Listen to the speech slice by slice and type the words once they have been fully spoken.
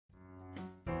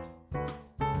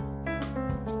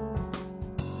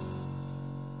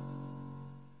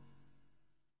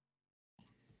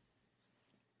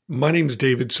My name is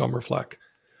David Summerfleck.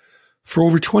 For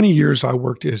over 20 years, I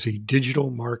worked as a digital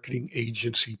marketing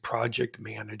agency project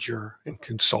manager and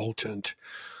consultant,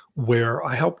 where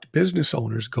I helped business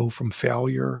owners go from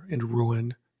failure and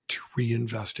ruin to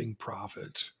reinvesting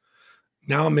profits.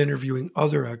 Now I'm interviewing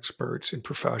other experts and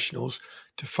professionals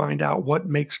to find out what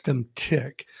makes them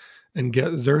tick and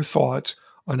get their thoughts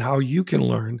on how you can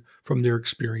learn from their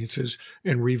experiences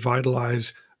and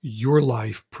revitalize your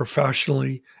life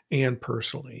professionally and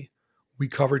personally. We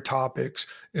cover topics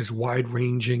as wide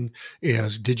ranging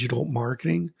as digital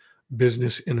marketing,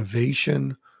 business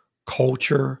innovation,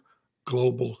 culture,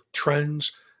 global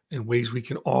trends, and ways we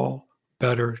can all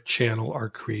better channel our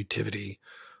creativity.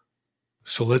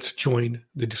 So let's join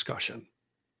the discussion.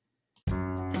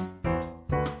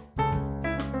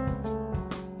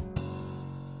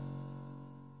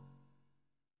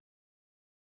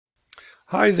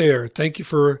 Hi there. Thank you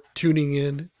for tuning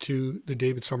in to the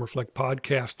David Summerfleck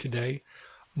podcast today.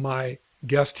 My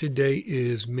guest today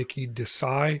is Mickey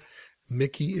Desai.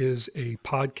 Mickey is a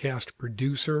podcast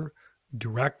producer,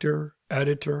 director,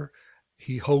 editor.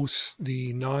 He hosts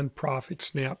the nonprofit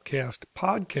Snapcast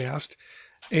podcast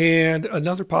and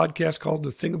another podcast called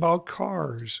The Thing About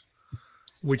Cars,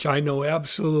 which I know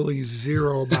absolutely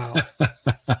zero about.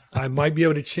 I might be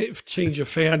able to change a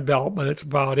fan belt, but that's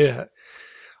about it.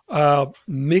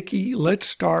 Mickey, let's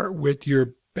start with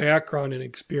your background and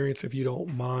experience, if you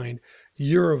don't mind.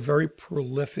 You're a very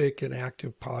prolific and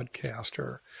active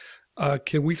podcaster.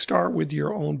 Can we start with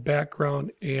your own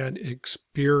background and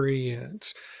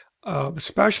experience,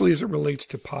 especially as it relates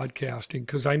to podcasting?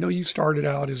 Because I know you started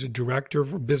out as a director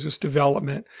of business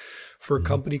development for a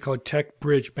company called Tech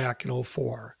Bridge back in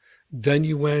 2004. Then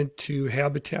you went to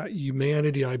Habitat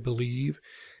Humanity, I believe.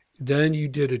 Then you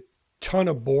did a ton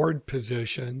of board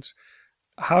positions.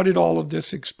 How did all of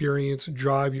this experience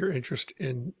drive your interest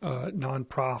in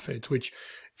nonprofits, which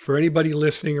for anybody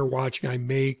listening or watching, I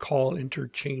may call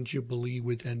interchangeably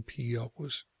with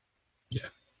NPOs? Yeah.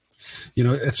 You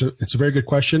know, it's a very good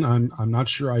question. I'm not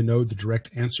sure I know the direct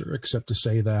answer, except to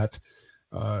say that,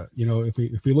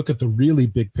 if we look at the really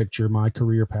big picture, my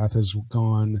career path has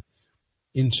gone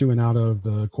into and out of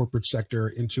the corporate sector,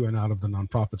 into and out of the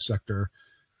nonprofit sector.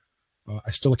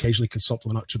 I still occasionally consult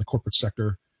to the corporate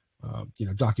sector,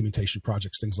 documentation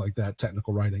projects, things like that,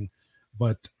 technical writing.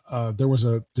 But there was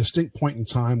a distinct point in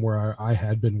time where I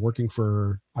had been working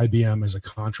for IBM as a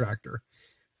contractor.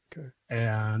 Okay.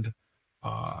 And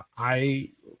I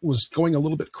was going a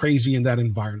little bit crazy in that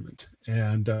environment.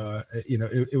 And,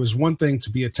 it was one thing to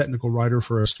be a technical writer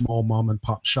for a small mom and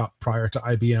pop shop prior to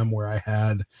IBM, where I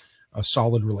had a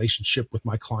solid relationship with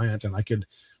my client and I could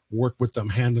work with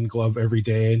them hand in glove every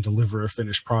day and deliver a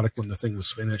finished product when the thing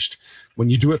was finished. When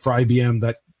you do it for IBM,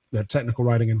 that technical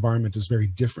writing environment is very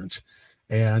different.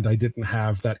 And I didn't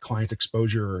have that client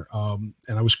exposure. And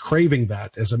I was craving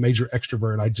that as a major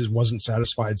extrovert. I just wasn't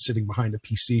satisfied sitting behind a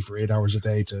PC for 8 hours a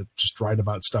day to just write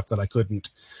about stuff that I couldn't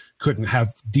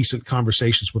have decent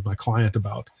conversations with my client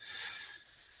about.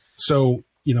 So,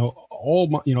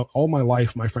 all my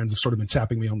life, my friends have sort of been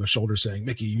tapping me on the shoulder saying,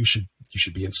 Mickey, you should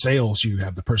be in sales. You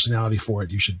have the personality for it.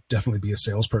 You should definitely be a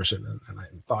salesperson. And I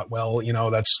thought, well,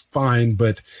 that's fine.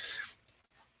 But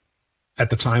at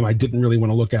the time, I didn't really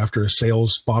want to look after a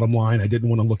sales bottom line. I didn't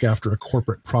want to look after a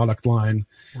corporate product line.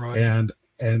 Right. And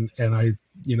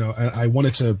I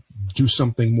wanted to do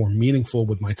something more meaningful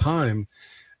with my time.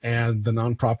 And the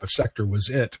nonprofit sector was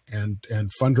it. And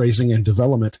fundraising and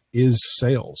development is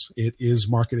sales. It is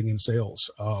marketing and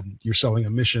sales. You're selling a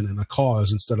mission and a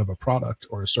cause instead of a product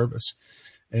or a service.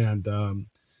 And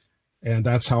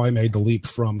that's how I made the leap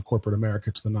from corporate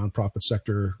America to the nonprofit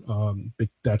sector.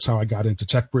 That's how I got into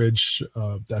Tech Bridge.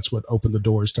 That's what opened the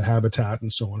doors to Habitat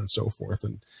and so on and so forth.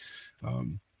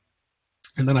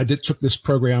 And then I took this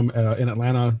program in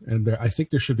Atlanta, and I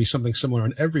think there should be something similar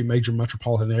in every major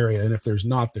metropolitan area. And if there's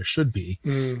not, there should be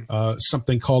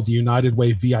something called the United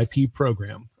Way VIP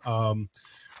program,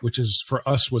 which is for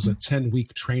us was a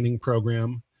 10-week training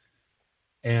program.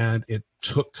 And it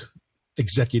took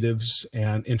executives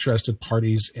and interested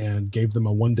parties and gave them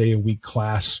a 1-day-a-week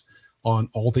class on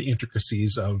all the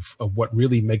intricacies of what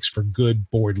really makes for good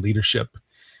board leadership.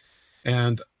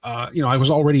 And, I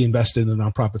was already invested in the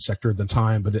nonprofit sector at the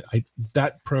time, but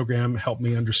that program helped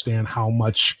me understand how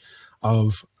much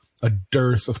of a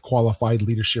dearth of qualified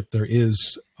leadership there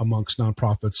is amongst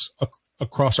nonprofits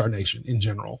across our nation in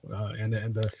general. And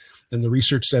the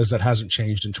research says that hasn't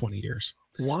changed in 20 years.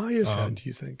 Why is that, do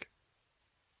you think?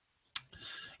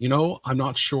 I'm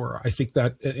not sure. I think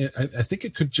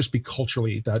it could just be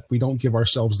culturally that we don't give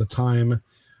ourselves the time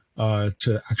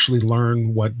to actually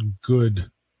learn what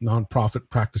good nonprofit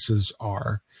practices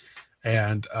are.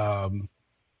 And, I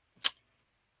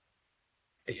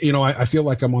feel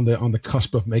like I'm on the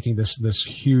cusp of making this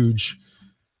huge,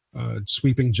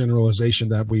 sweeping generalization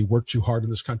that we work too hard in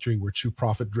this country. We're too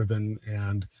profit driven,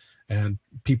 and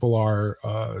people are,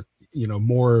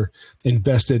 more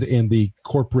invested in the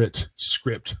corporate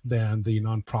script than the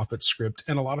nonprofit script.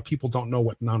 And a lot of people don't know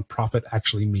what nonprofit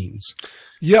actually means.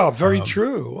 Yeah, very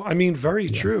true. I mean, very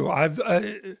Yeah. true.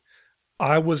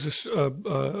 I was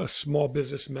a small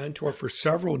business mentor for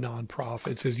several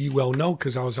nonprofits, as you well know,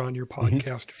 because I was on your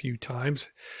podcast a few times.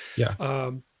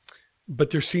 Yeah.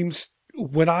 But there seems,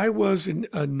 when I was a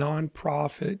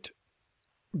nonprofit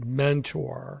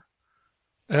mentor,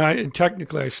 and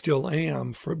technically I still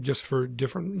am for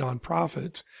different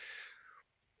nonprofits,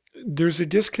 there's a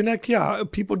disconnect. Yeah,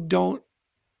 people don't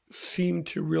seem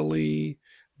to really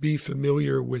be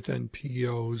familiar with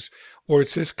NPOs, or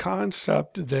it's this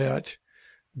concept that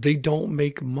they don't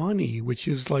make money, which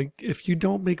is like, if you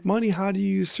don't make money, how do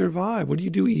you survive? What do you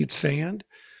do? Eat sand?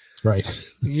 Right.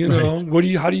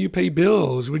 Right. How do you pay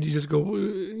bills? Would you just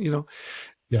go,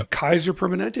 Yep. Kaiser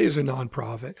Permanente is a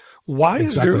nonprofit. Why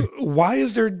is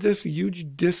there this huge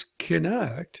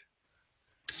disconnect?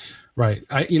 Right.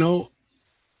 I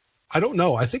don't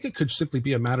know. I think it could simply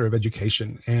be a matter of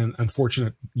education and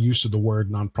unfortunate use of the word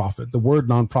nonprofit. The word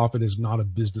nonprofit is not a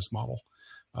business model.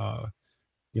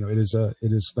 It is a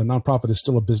nonprofit is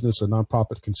still a business. A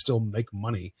nonprofit can still make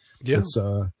money. Yeah.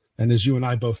 And as you and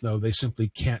I both know, they simply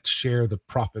can't share the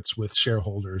profits with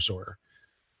shareholders or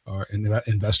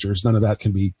investors. None of that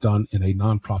can be done in a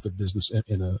nonprofit business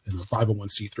in a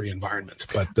 501c3 environment.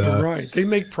 But right, they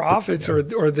make profits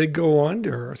or they go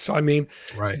under. So I mean,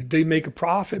 right, they make a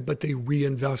profit, but they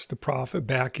reinvest the profit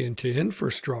back into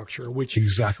infrastructure. Which,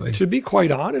 exactly, to be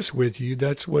quite honest with you,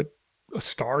 that's what a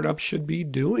startup should be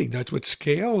doing. That's what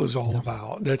scale is all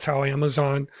about. That's how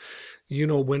Amazon,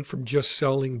 went from just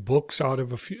selling books out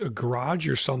of a garage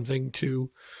or something to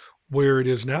where it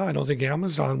is now. I don't think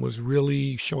Amazon was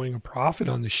really showing a profit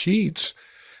on the sheets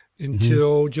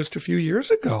until just a few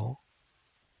years ago.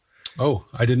 Oh,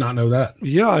 I did not know that.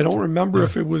 Yeah, I don't remember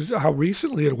if it was how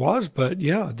recently it was, but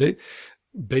yeah,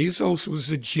 Bezos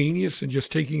was a genius in just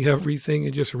taking everything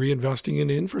and just reinvesting in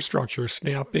infrastructure,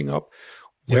 snapping up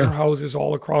warehouses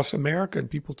all across America, and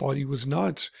people thought he was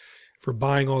nuts for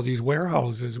buying all these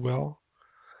warehouses. Well,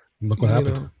 look what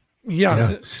happened.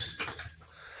 Yeah.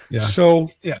 So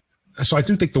I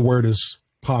do think the word is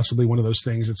possibly one of those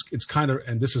things. It's kind of,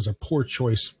 and this is a poor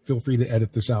choice. Feel free to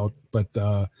edit this out, but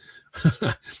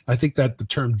I think that the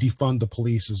term defund the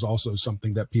police is also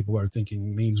something that people are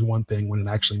thinking means one thing when it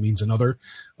actually means another.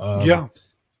 And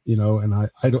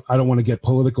I don't want to get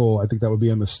political. I think that would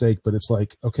be a mistake, but it's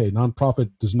like, okay,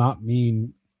 nonprofit does not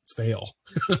mean fail.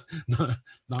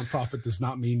 Nonprofit does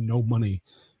not mean no money.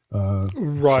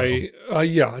 Right.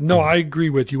 I agree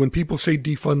with you. When people say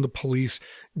defund the police,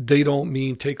 they don't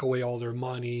mean take away all their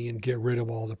money and get rid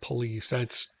of all the police.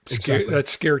 That's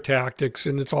scare tactics.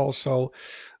 And it's also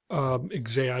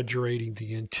exaggerating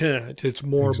the intent. It's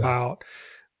more about,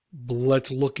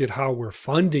 let's look at how we're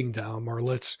funding them, or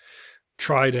let's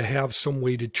try to have some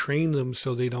way to train them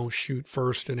so they don't shoot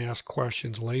first and ask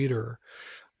questions later.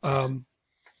 And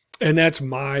that's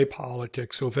my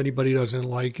politics. So if anybody doesn't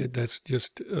like it, that's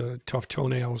just tough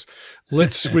toenails.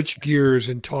 Let's switch gears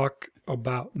and talk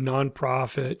about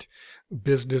nonprofit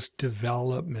business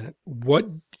development.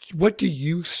 What do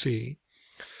you see,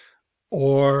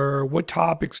 or what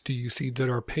topics do you see that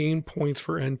are pain points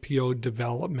for NPO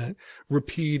development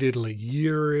repeatedly,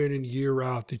 year in and year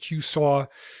out, that you saw,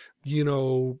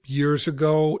 years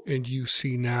ago and you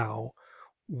see now?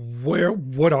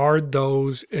 What are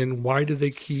those, and why do they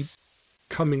keep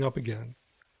coming up again?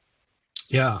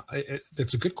 Yeah,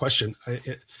 it's a good question.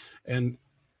 And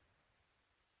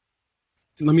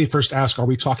let me first ask, are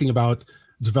we talking about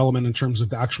development in terms of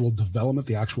the actual development,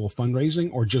 the actual fundraising,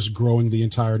 or just growing the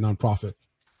entire nonprofit?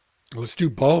 Let's do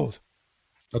both.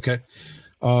 Okay.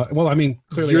 Well, I mean,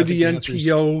 clearly you're the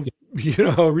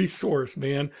NPO resource,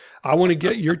 man. I want to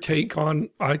get your take on,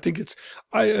 I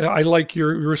like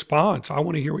your response. I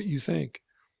want to hear what you think.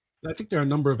 I think there are a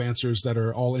number of answers that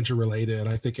are all interrelated.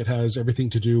 I think it has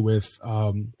everything to do with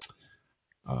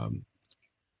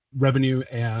revenue,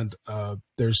 and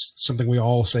there's something we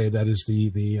all say, that is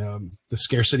the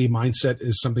scarcity mindset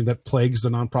is something that plagues the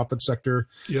nonprofit sector.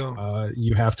 Yeah.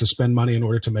 You have to spend money in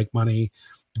order to make money.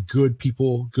 Good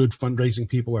people, good fundraising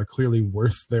people, are clearly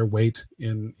worth their weight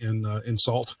in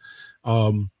salt.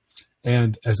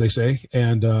 And as they say,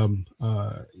 and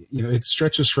it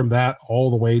stretches from that all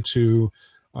the way to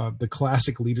the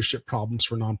classic leadership problems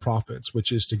for nonprofits,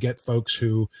 which is to get folks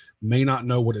who may not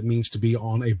know what it means to be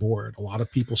on a board. A lot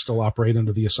of people still operate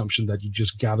under the assumption that you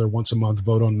just gather once a month,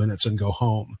 vote on minutes, and go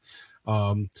home.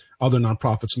 Other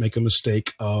nonprofits make a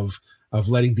mistake of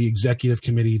letting the executive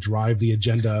committee drive the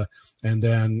agenda, and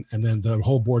then the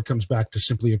whole board comes back to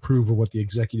simply approve of what the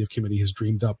executive committee has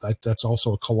dreamed up. That's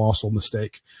also a colossal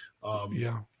mistake.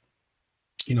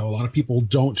 You know, a lot of people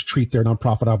don't treat their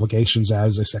nonprofit obligations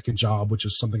as a second job, which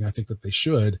is something I think that they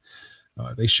should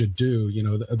do. You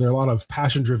know, there are a lot of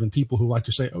passion-driven people who like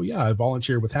to say, "Oh yeah, I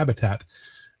volunteer with Habitat,"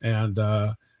 and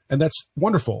that's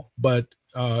wonderful. But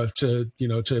to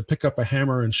pick up a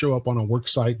hammer and show up on a work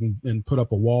site and put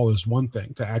up a wall is one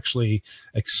thing. To actually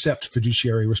accept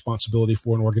fiduciary responsibility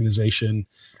for an organization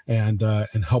and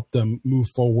help them move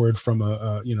forward from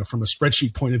a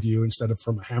spreadsheet point of view instead of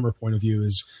from a hammer point of view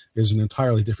is an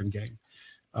entirely different game.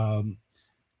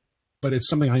 But it's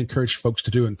something I encourage folks to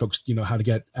do, and folks, how to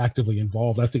get actively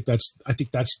involved. I think that's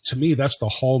to me, that's the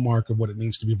hallmark of what it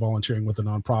means to be volunteering with a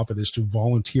nonprofit, is to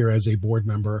volunteer as a board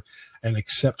member and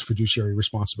accept fiduciary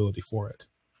responsibility for it.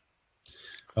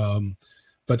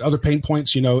 But other pain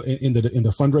points, in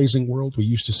the fundraising world, we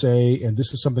used to say, and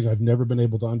this is something I've never been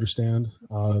able to understand.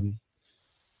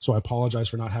 So I apologize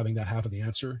for not having that half of the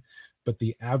answer. But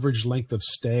the average length of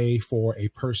stay for a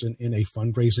person in a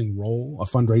fundraising role, a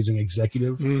fundraising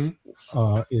executive,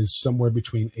 is somewhere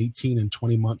between 18 and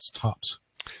 20 months tops.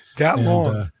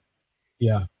 Long?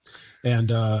 Yeah. And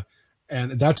that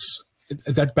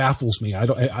baffles me.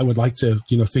 I would like to,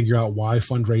 figure out why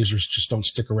fundraisers just don't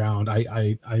stick around.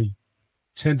 I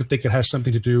tend to think it has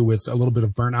something to do with a little bit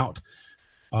of burnout.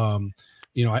 I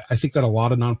think that a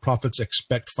lot of nonprofits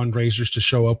expect fundraisers to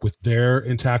show up with their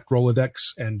intact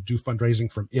Rolodex and do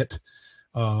fundraising from it.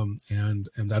 And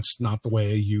that's not the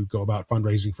way you go about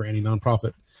fundraising for any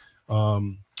nonprofit.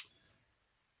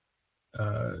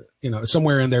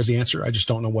 Somewhere in there's the answer. I just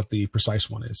don't know what the precise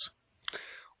one is.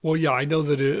 Well, yeah, I know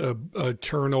that a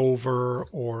turnover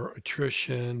or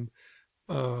attrition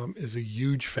is a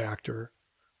huge factor,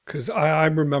 because I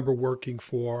remember working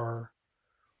for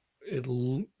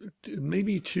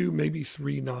maybe 2, maybe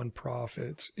 3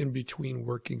 nonprofits. In between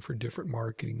working for different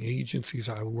marketing agencies,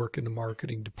 I would work in the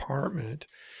marketing department,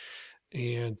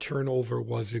 and turnover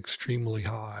was extremely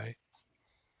high.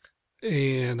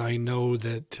 And I know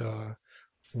that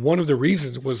one of the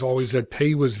reasons was always that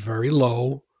pay was very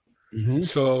low. Mm-hmm.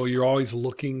 So you're always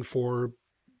looking for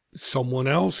someone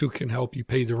else who can help you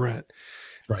pay the rent.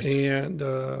 Right. And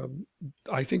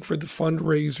I think for the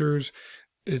fundraisers,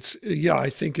 I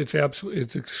think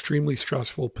it's extremely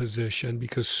stressful position,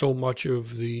 because so much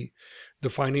of the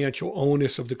financial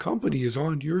onus of the company is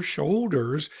on your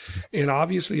shoulders. And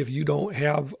obviously, if you don't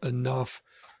have enough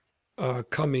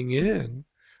coming in,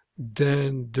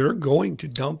 then they're going to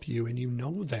dump you, and you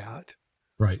know that.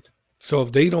 Right. So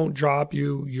if they don't drop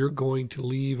you, you're going to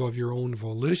leave of your own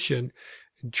volition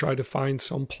and try to find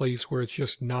some place where it's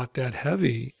just not that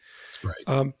heavy.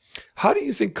 Right. How do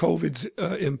you think COVID's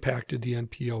impacted the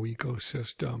NPO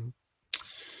ecosystem?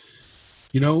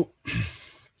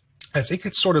 I think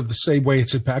it's sort of the same way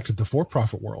it's impacted the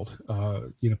for-profit world.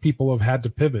 People have had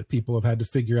to pivot. People have had to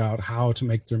figure out how to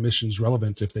make their missions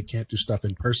relevant if they can't do stuff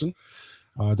in person.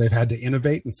 They've had to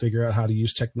innovate and figure out how to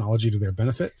use technology to their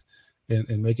benefit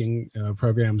in making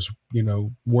programs,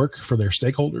 work for their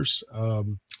stakeholders.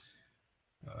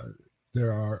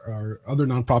 There are other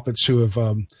nonprofits who have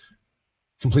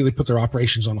completely put their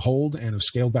operations on hold and have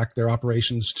scaled back their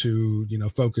operations to,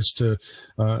 focus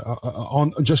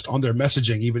on their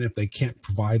messaging. Even if they can't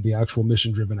provide the actual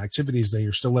mission-driven activities, they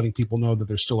are still letting people know that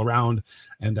they're still around,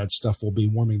 and that stuff will be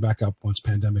warming back up once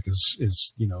pandemic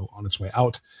is on its way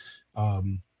out.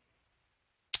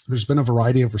 There's been a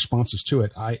variety of responses to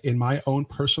it. In my own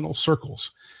personal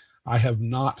circles, I have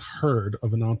not heard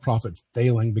of a nonprofit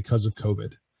failing because of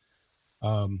COVID.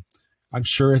 I'm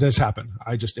sure it has happened.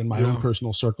 In my own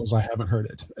personal circles, I haven't heard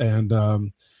it. And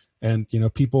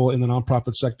people in the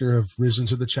nonprofit sector have risen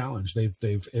to the challenge.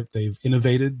 They've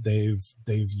innovated.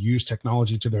 They've used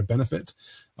technology to their benefit.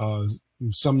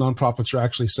 Some nonprofits are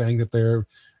actually saying that they're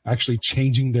actually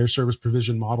changing their service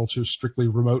provision model to strictly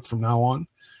remote from now on.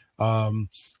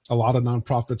 A lot of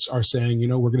nonprofits are saying,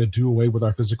 we're going to do away with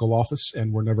our physical office,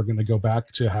 and we're never going to go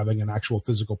back to having an actual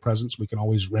physical presence. We can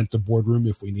always rent a boardroom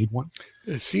if we need one.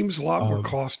 It seems a lot more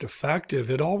cost effective.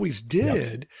 It always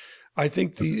did. Yep. I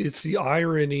think it's the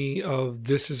irony of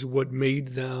this is what made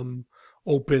them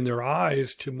open their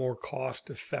eyes to more cost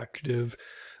effective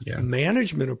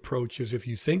management approaches. If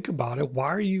you think about it,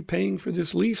 why are you paying for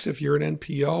this lease if you're an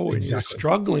NPO and you're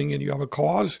struggling and you have a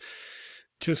cause?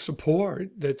 to support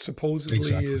that supposedly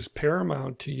Exactly. is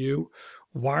paramount to you.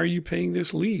 Why are you paying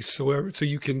this lease? So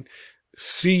you can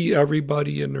see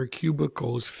everybody in their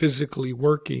cubicles physically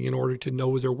working in order to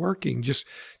know they're working. Just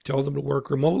tell them to work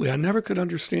remotely. I never could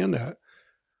understand that.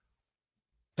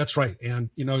 That's right. And,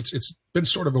 it's been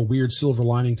sort of a weird silver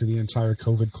lining to the entire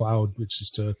COVID cloud, which is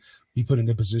to be put in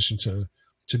a position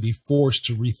to be forced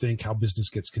to rethink how business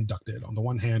gets conducted. On the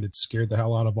one hand, it scared the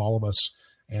hell out of all of us,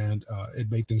 and it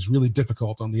made things really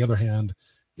difficult. On the other hand,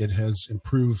 it has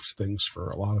improved things for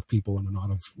a lot of people and a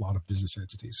lot of business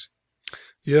entities.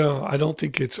 Yeah, I don't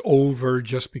think it's over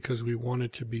just because we want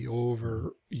it to be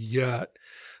over yet.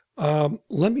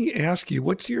 Let me ask you,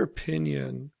 what's your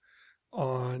opinion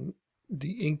on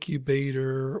the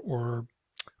incubator, or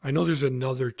I know there's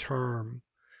another term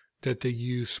that they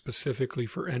use specifically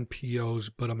for NPOs,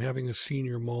 but I'm having a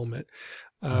senior moment.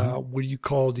 Mhm. What do you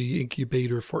call the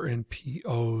incubator for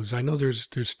NPOs? I know there's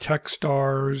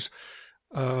Techstars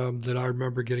that I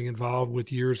remember getting involved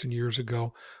with years and years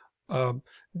ago. Um,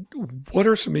 what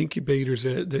are some incubators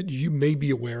that you may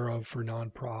be aware of for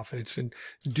nonprofits? And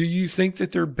do you think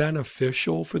that they're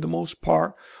beneficial for the most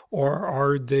part, or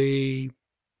are they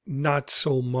not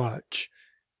so much?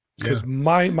 Yeah. Because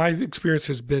my experience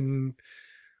has been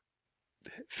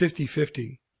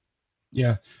 50-50.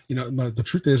 Yeah. The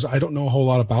truth is, I don't know a whole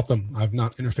lot about them. I've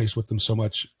not interfaced with them so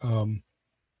much.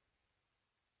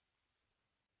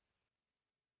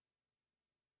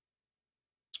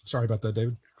 Sorry about that,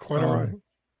 David. Quite all right. Um,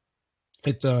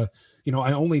 It,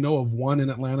 I only know of one in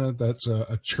Atlanta that's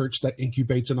a church that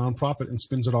incubates a nonprofit and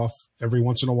spins it off every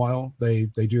once in a while. They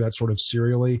do that sort of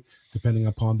serially, depending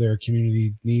upon their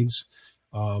community needs.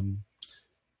 Um,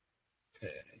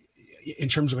 in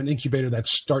terms of an incubator that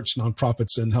starts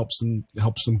nonprofits and helps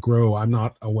them grow, I'm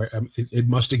not aware. It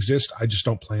must exist. I just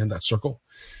don't play in that circle.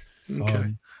 Okay.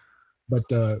 Um, but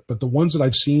the ones that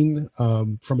I've seen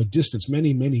from a distance,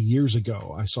 many years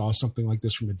ago, I saw something like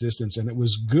this from a distance, and it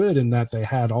was good in that they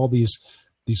had all these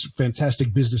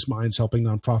fantastic business minds helping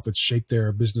nonprofits shape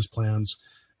their business plans.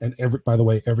 And by the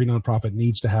way, every nonprofit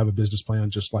needs to have a business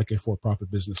plan, just like a for-profit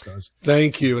business does.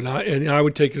 Thank you. And I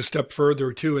would take it a step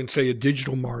further too and say a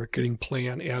digital marketing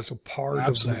plan as a part of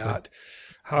Absolutely, that.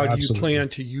 How do you absolutely. plan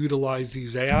to utilize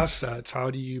these assets? How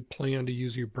do you plan to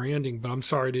use your branding? But I'm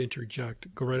sorry to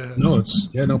interject. Go right ahead. No,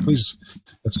 no, please.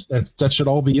 That should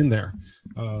all be in there.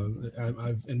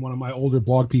 I've in one of my older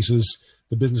blog pieces,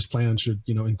 the business plan should,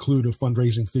 include a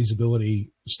fundraising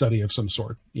feasibility study of some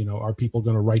sort. Are people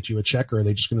going to write you a check, or are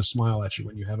they just going to smile at you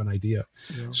when you have an idea?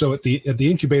 Yeah. So at the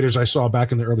incubators I saw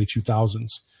back in the early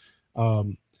 2000s,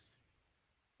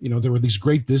 there were these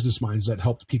great business minds that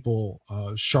helped people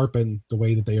sharpen the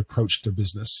way that they approached their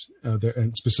business,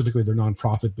 and specifically their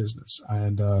nonprofit business.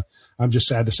 And I'm just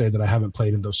sad to say that I haven't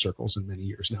played in those circles in many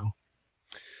years now.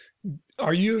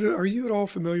 Are you at all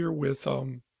familiar with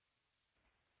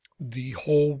the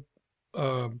whole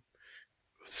um,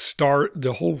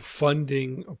 the whole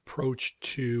funding approach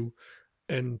to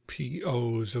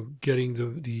NPOs, of getting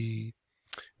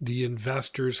the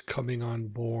investors coming on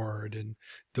board and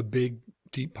the big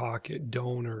deep pocket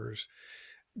donors?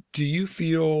 Do you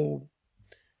feel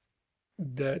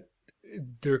that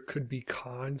there could be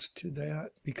cons to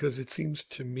that? Because it seems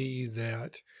to me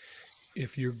that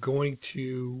if you're going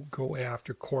to go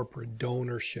after corporate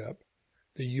donorship,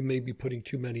 that you may be putting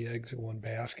too many eggs in one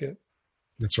basket.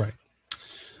 That's right.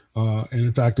 And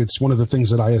in fact, it's one of the things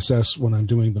that I assess when I'm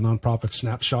doing the nonprofit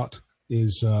snapshot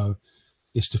is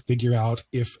to figure out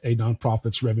if a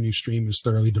nonprofit's revenue stream is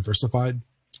thoroughly diversified.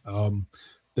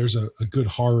 There's a good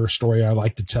horror story I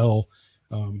like to tell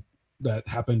that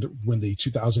happened when the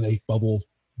 2008 bubble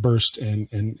burst and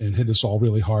hit us all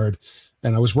really hard.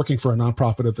 And I was working for a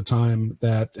nonprofit at the time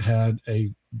that had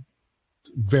a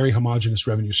very homogenous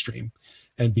revenue stream.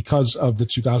 And because of the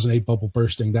 2008 bubble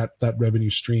bursting, that revenue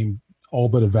stream all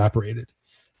but evaporated.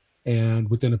 And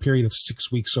within a period of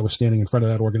 6 weeks, I was standing in front of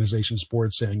that organization's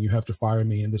board saying, "You have to fire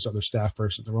me and this other staff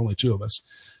person." There were only two of us,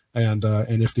 and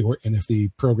if the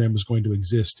program was going to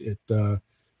exist, it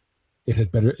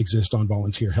had better exist on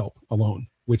volunteer help alone.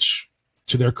 Which,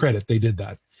 to their credit, they did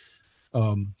that.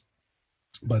 Um,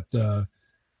 but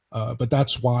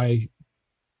that's why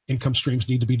income streams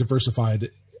need to be diversified.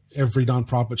 Every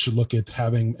nonprofit should look at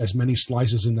having as many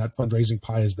slices in that fundraising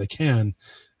pie as they can.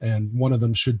 And one of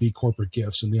them should be corporate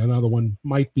gifts, and the other one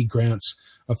might be grants.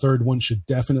 A third one should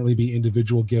definitely be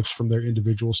individual gifts from their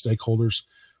individual stakeholders.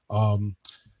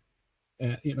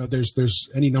 There's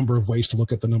any number of ways to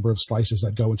look at the number of slices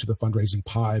that go into the fundraising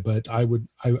pie, but I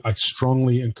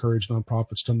strongly encourage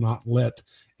nonprofits to not let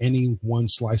any one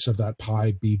slice of that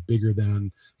pie be bigger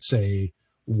than, say,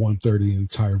 1/3 of the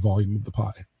entire volume of the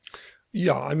pie.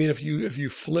 Yeah, I mean, if you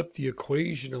flip the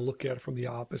equation and look at it from the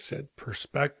opposite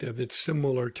perspective, it's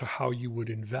similar to how you would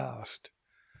invest.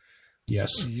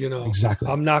 Yes, You know, exactly.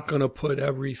 I'm not going to put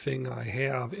everything I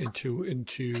have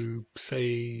into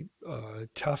say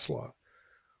Tesla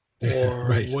or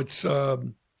Right. what's if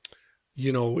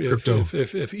Crypto. if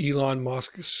if if Elon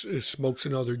Musk smokes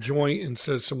another joint and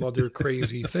says some other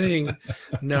crazy thing,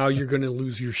 now you're going to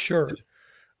lose your shirt.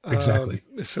 Exactly.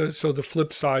 So the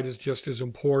flip side is just as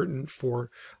important for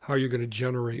how you're going to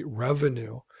generate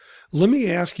revenue. Let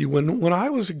me ask you, when I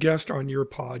was a guest on your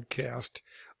podcast,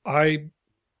 I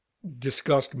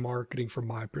discussed marketing from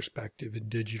my perspective in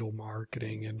digital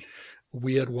marketing. And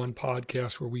we had one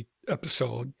podcast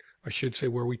episode, I should say,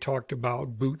 where we talked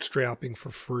about bootstrapping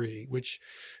for free, which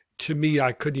to me,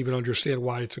 I couldn't even understand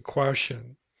why it's a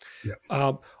question.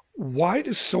 Yeah. Why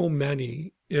do so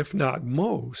many, if not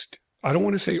most, I don't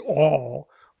want to say all,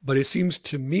 but it seems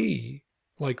to me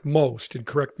like most, and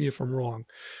correct me if I'm wrong,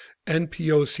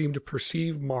 NPOs seem to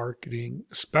perceive marketing,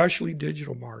 especially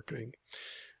digital marketing,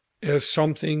 as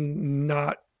something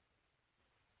not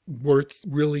worth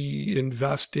really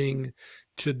investing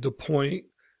to the point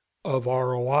of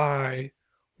ROI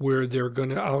where they're going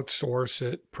to outsource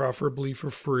it, preferably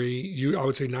for free. I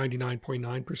would say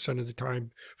 99.9% of the time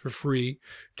for free,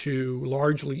 to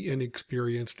largely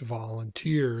inexperienced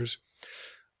volunteers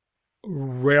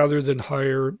rather than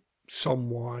hire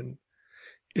someone.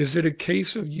 Is it a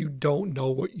case of you don't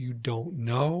know what you don't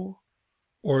know,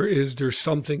 or is there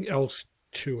something else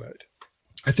to it?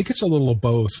 I think it's a little of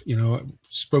both. I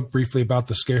spoke briefly about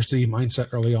the scarcity mindset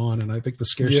early on, and I think the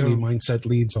scarcity mindset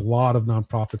leads a lot of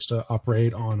nonprofits to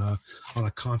operate on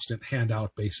a constant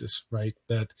handout basis, right?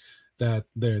 That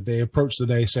they approach the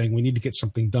day saying, we need to get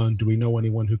something done. Do we know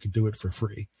anyone who could do it for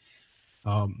free?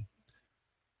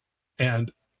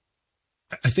 And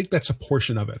I think that's a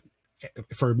portion of it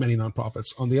for many nonprofits.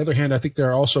 On the other hand, I think there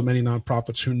are also many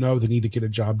nonprofits who know they need to get a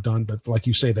job done, but like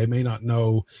you say, they may not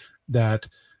know that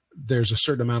there's a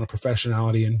certain amount of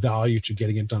professionality and value to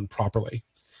getting it done properly.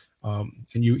 And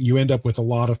you end up with a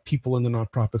lot of people in the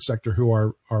nonprofit sector who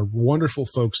are wonderful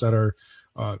folks that are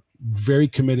very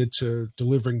committed to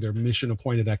delivering their mission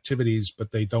appointed activities,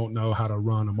 but they don't know how to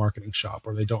run a marketing shop,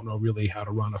 or they don't know really how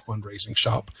to run a fundraising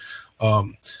shop.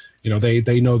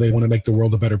 They know they want to make the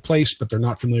world a better place, but they're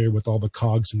not familiar with all the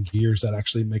cogs and gears that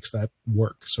actually makes that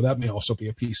work. So that may also be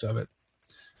a piece of it.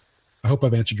 I hope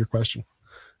I've answered your question.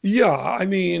 Yeah, I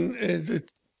mean,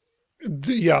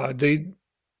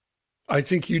 I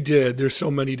think you did. There's so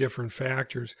many different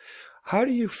factors. How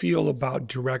do you feel about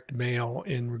direct mail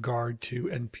in regard to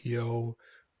NPO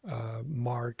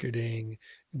marketing?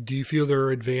 Do you feel there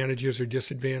are advantages or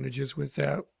disadvantages with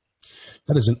that?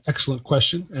 That is an excellent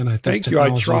question, and I think thank you.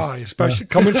 I try, especially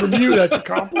coming from you. That's a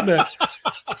compliment,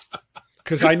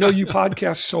 because I know you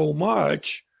podcast so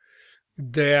much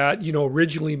that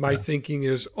originally my thinking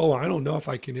is, I don't know if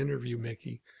I can interview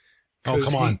Mickey. Oh,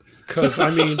 come on. Because I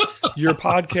mean, you're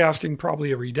podcasting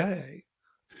probably every day.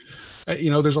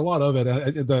 There's a lot of it.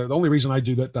 The only reason I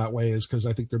do that way is because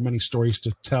I think there are many stories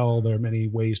to tell. There are many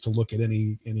ways to look at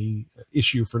any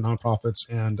issue for nonprofits,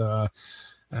 and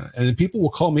then people will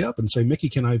call me up and say, Mickey,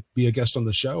 can I be a guest on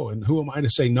the show? And who am I to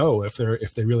say no if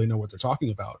they really know what they're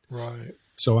talking about? Right.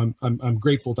 So I'm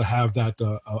grateful to have that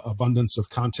abundance of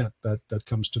content that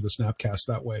comes to the Snapcast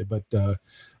that way. But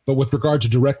with regard to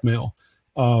direct mail,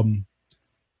 I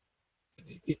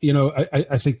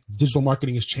think digital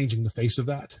marketing is changing the face of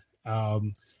that.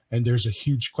 And there's a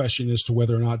huge question as to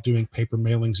whether or not doing paper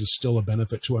mailings is still a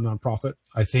benefit to a nonprofit.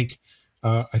 I think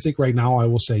right now I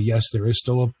will say, yes, there is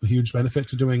still a huge benefit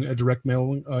to doing a direct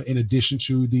mail in addition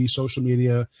to the social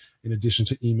media, in addition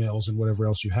to emails and whatever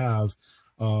else you have.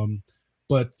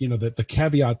 But the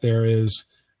caveat there is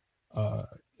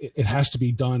it has to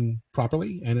be done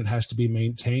properly, and it has to be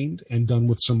maintained and done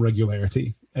with some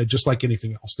regularity. Just like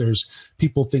anything else,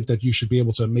 people think that you should be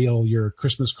able to mail your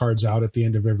Christmas cards out at the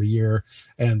end of every year,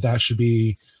 and that should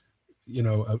be,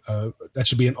 that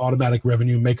should be an automatic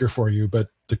revenue maker for you. But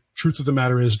the truth of the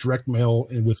matter is, direct mail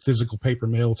and with physical paper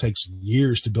mail takes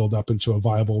years to build up into a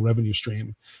viable revenue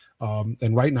stream.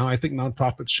 And right now, I think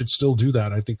nonprofits should still do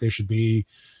that. I think they should be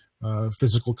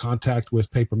physical contact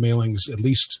with paper mailings, at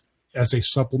least as a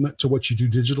supplement to what you do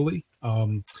digitally.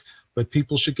 But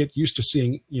people should get used to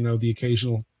seeing, the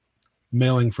occasional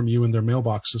mailing from you in their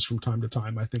mailboxes from time to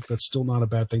time. I think that's still not a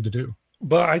bad thing to do.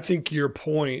 But I think your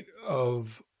point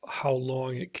of how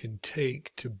long it can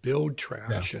take to build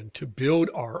traction, to build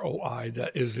ROI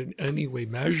that is in any way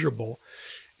measurable,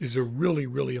 is a really,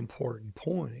 really important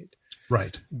point.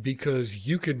 Right. because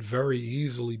you could very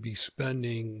easily be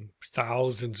spending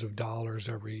thousands of dollars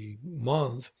every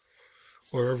month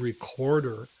or every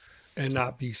quarter and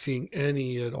not be seeing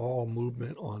any at all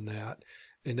movement on that.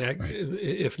 And that, Right.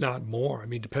 if not more, I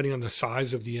mean, depending on the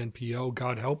size of the NPO,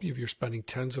 God help you if you're spending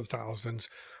tens of thousands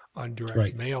on direct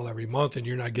Right. mail every month and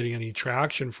you're not getting any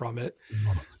traction from it.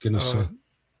 Oh, goodness. Uh,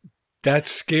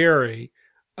 that's scary.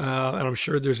 And I'm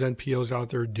sure there's NPOs out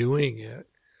there doing it.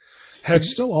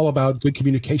 It's still all about good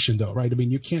communication, though, right? I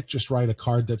mean, you can't just write a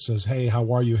card that says, "Hey,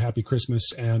 how are you? Happy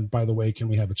Christmas." And by the way, can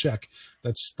we have a check?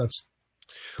 That's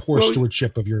poor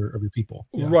stewardship of your people.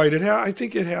 Yeah. Right. I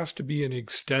think it has to be an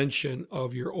extension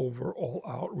of your overall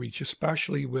outreach,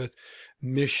 especially with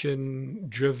mission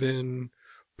driven,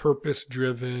 purpose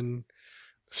driven,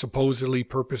 supposedly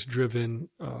purpose driven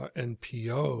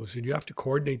NPOs. And you have to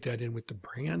coordinate that in with the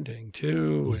branding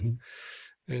too,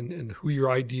 and who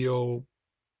your ideal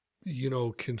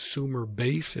consumer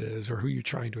base is, or who you're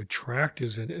trying to attract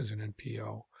as an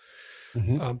NPO.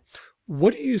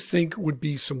 What do you think would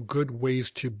be some good ways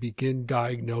to begin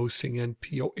diagnosing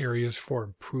NPO areas for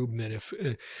improvement?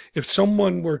 If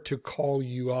someone were to call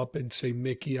you up and say,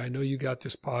 Mickey, I know you got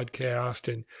this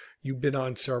podcast and you've been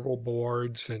on several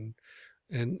boards and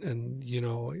I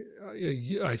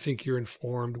think you're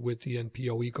informed with the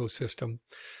NPO ecosystem.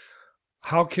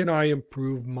 How can I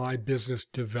improve my business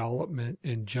development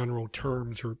in general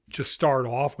terms, or to start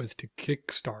off with, to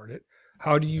kickstart it?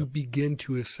 How do you begin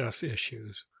to assess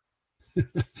issues?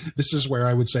 This is where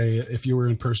I would say, if you were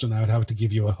in person, I would have to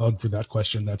give you a hug for that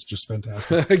question. That's just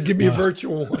fantastic. Give me a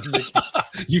virtual one, Mickey.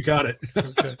 You got it.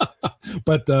 Okay.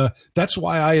 But that's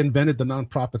why I invented the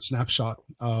nonprofit snapshot.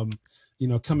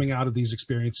 Coming out of these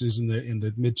experiences in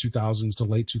the mid 2000s to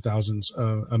late 2000s,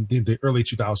 the early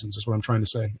 2000s is what I'm trying to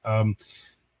say.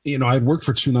 I'd worked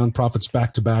for two nonprofits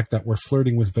back to back that were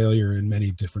flirting with failure in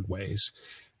many different ways.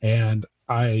 And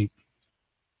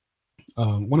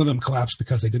one of them collapsed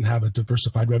because they didn't have a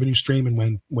diversified revenue stream.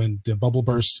 And when the bubble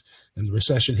burst and the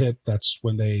recession hit, that's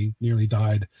when they nearly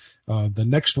died. The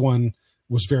next one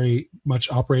was very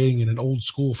much operating in an old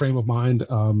school frame of mind.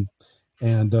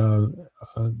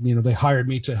 They hired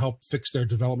me to help fix their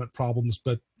development problems,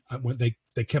 but when they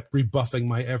kept rebuffing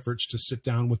my efforts to sit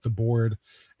down with the board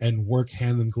and work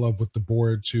hand in glove with the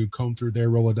board to comb through their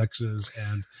Rolodexes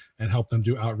and help them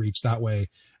do outreach that way.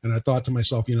 And I thought to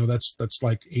myself, that's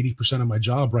like 80% of my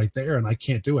job right there, and I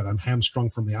can't do it. I'm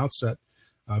hamstrung from the outset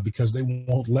because they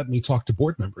won't let me talk to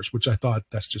board members, which I thought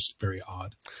that's just very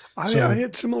odd. I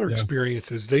had similar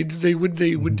experiences. They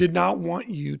did not want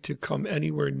you to come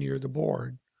anywhere near the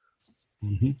board.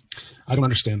 I don't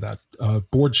understand that.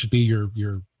 Board should be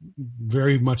your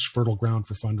very much fertile ground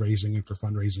for fundraising and for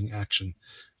fundraising action.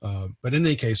 But in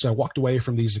any case, I walked away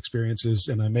from these experiences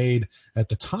and I made, at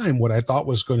the time, what I thought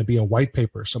was going to be a white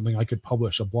paper, something I could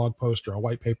publish, a blog post or a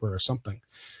white paper or something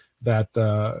that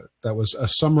was a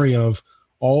summary of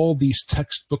all these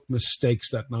textbook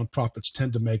mistakes that nonprofits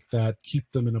tend to make that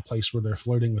keep them in a place where they're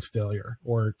flirting with failure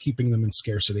or keeping them in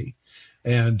scarcity.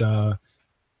 And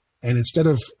instead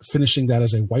of finishing that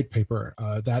as a white paper,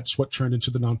 that's what turned into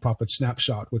the Nonprofit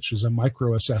Snapshot, which is a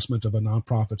micro assessment of a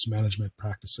nonprofit's management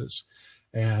practices.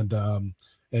 And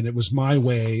it was my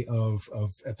way of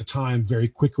at the time, very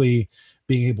quickly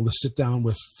being able to sit down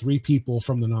with three people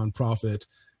from the nonprofit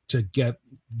to get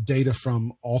data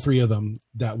from all three of them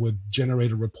that would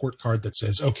generate a report card that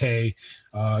says, okay,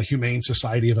 Humane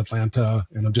Society of Atlanta,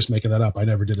 and I'm just making that up, I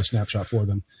never did a snapshot for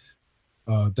them.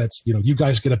 That's, you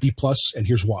guys get a B+, and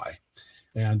here's why.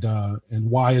 And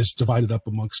why is divided up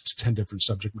amongst 10 different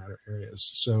subject matter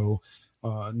areas. So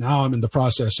now I'm in the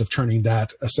process of turning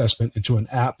that assessment into an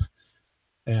app,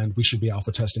 and we should be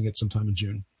alpha testing it sometime in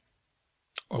June.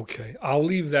 Okay. I'll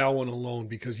leave that one alone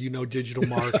because digital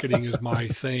marketing is my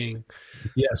thing.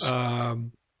 Yes.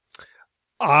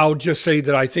 I'll just say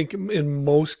that I think in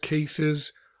most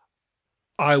cases,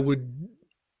 I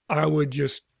would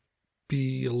just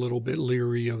be a little bit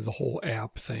leery of the whole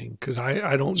app thing because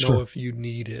I don't know if you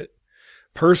need it.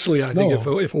 Personally, I think if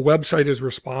a website is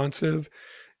responsive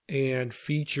and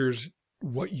features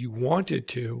what you want it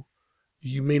to,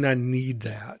 you may not need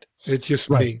that. It's just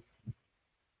me.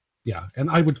 Yeah. And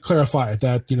I would clarify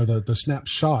that, the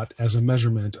snapshot as a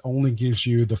measurement only gives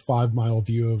you the 5-mile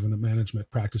view of the management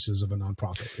practices of a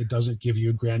nonprofit. It doesn't give you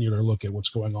a granular look at what's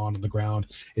going on the ground.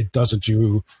 It doesn't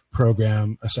do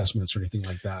program assessments or anything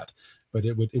like that. But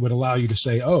it would allow you to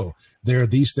say, oh, there are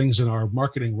these things in our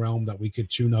marketing realm that we could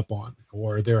tune up on,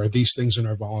 or there are these things in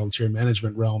our volunteer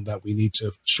management realm that we need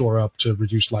to shore up to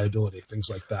reduce liability, things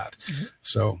like that.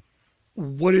 So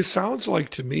What it sounds like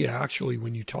to me, actually,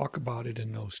 when you talk about it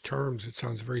in those terms, it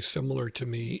sounds very similar to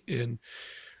me.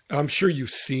 I'm sure you've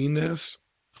seen this,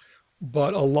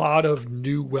 but a lot of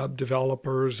new web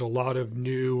developers, a lot of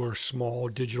new or small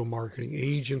digital marketing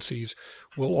agencies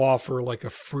will offer like a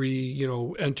free,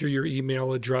 enter your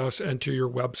email address, enter your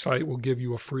website, will give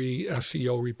you a free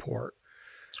SEO report.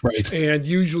 Right. And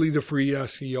usually the free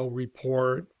SEO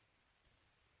report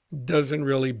doesn't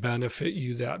really benefit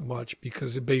you that much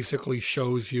because it basically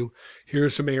shows you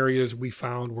here's some areas we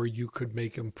found where you could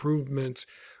make improvements.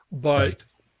 But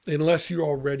Right. unless you're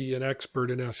already an expert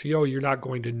in SEO, you're not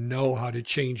going to know how to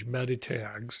change meta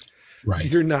tags. Right.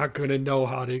 You're not going to know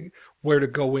where to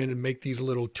go in and make these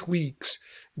little tweaks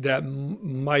that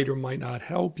might or might not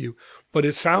help you. But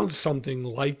it sounds something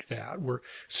like that, where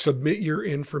submit your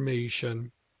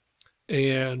information,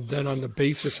 and then on the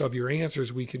basis of your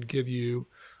answers, we can give you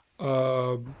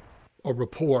uh, a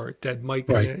report that might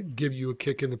kind Right. of give you a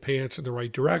kick in the pants in the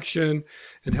right direction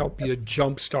and help be a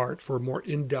jump start for a more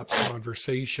in-depth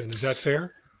conversation. Is that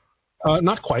fair?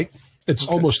 Not quite. It's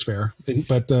Okay. almost fair,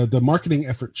 but the marketing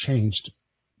effort changed.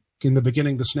 In the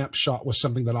beginning, the snapshot was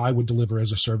something that I would deliver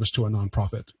as a service to a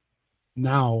nonprofit.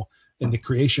 Now, in the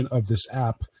creation of this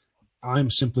app, I'm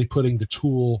simply putting the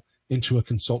tool into a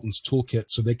consultant's toolkit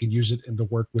so they can use it in the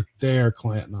work with their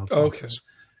client Okay. nonprofits.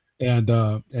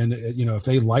 If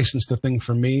they license the thing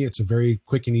from me, it's a very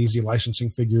quick and easy licensing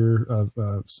figure of,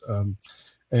 once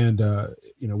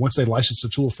they license the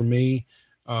tool from me,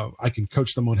 I can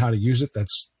coach them on how to use it.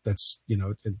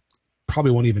 It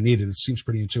probably won't even need it. It seems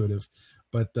pretty intuitive,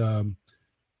 but then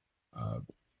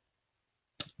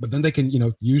they can,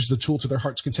 use the tool to their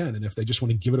heart's content. And if they just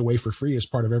want to give it away for free as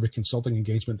part of every consulting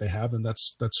engagement they have, then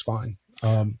that's fine.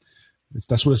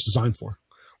 That's what it's designed for.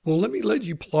 Well, let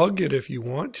you plug it if you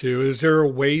want to. Is there a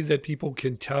way that people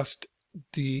can test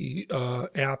the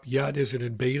app yet? Is it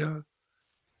in beta?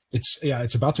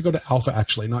 It's about to go to alpha,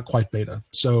 actually, not quite beta.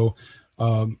 So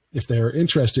if they're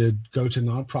interested, go to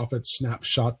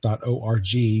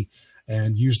nonprofitsnapshot.org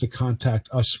and use the contact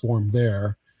us form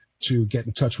there to get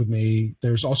in touch with me.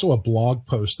 There's also a blog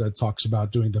post that talks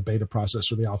about doing the beta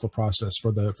process or the alpha process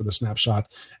for the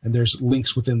snapshot. And there's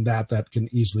links within that can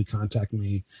easily contact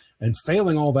me. And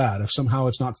failing all that, if somehow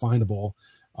it's not findable,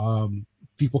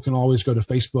 people can always go to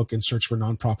Facebook and search for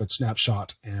Nonprofit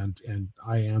Snapshot, and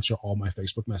I answer all my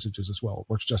Facebook messages as well. It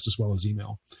works just as well as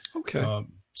email. Okay.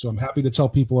 So I'm happy to tell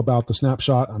people about the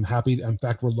snapshot. I'm happy. In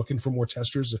fact, we're looking for more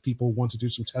testers. If people want to do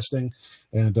some testing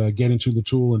and get into the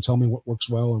tool and tell me what works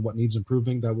well and what needs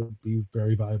improving, that would be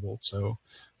very valuable. So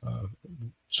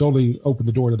solely open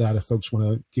the door to that if folks want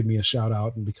to give me a shout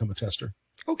out and become a tester.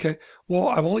 Okay. Well,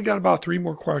 I've only got about 3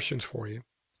 more questions for you.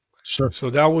 Sure. So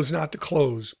that was not the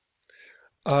close.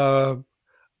 But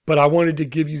I wanted to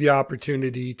give you the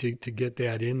opportunity to get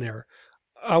that in there.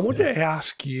 I wanted to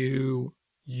ask you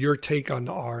your take on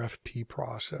the RFP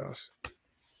process.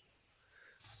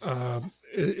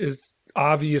 Is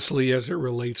obviously as it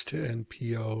relates to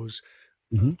NPOs.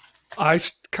 Mm-hmm. I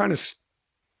kind of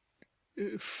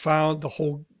found the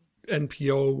whole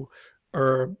NPO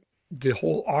or the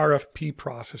whole RFP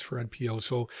process for NPO.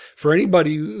 So for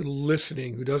anybody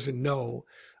listening who doesn't know,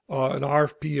 an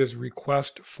RFP is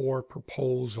request for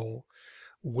proposal,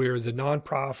 where the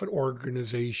nonprofit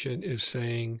organization is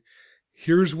saying,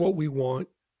 here's what we want,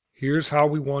 here's how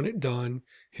we want it done,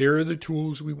 here are the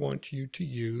tools we want you to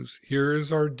use, here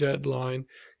is our deadline,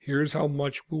 here's how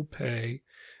much we'll pay.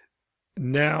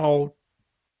 Now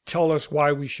tell us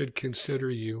why we should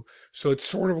consider you. So it's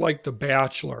sort of like The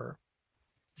Bachelor.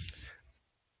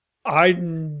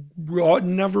 I'm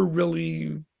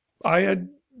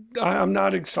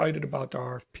not excited about the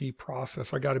RFP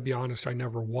process. I got to be honest, I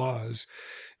never was.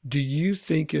 How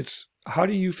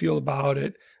do you feel about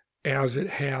it as it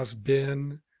has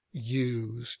been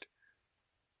used?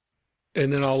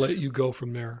 And then I'll let you go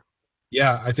from there.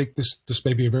 Yeah, I think this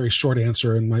may be a very short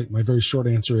answer. And my very short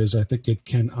answer is I think it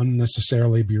can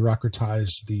unnecessarily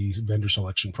bureaucratize the vendor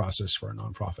selection process for a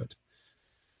nonprofit.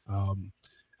 And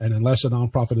unless a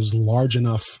nonprofit is large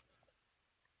enough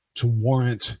to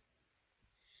warrant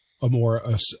a more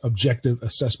objective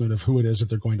assessment of who it is that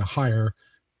they're going to hire,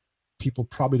 people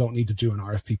probably don't need to do an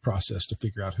RFP process to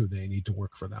figure out who they need to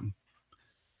work for them.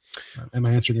 Am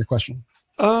I answering your question?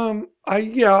 I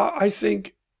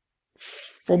think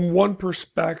from one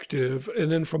perspective,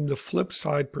 and then from the flip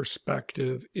side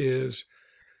perspective is,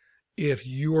 if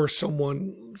you are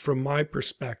someone, from my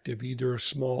perspective, either a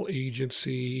small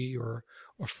agency or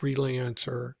a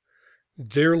freelancer,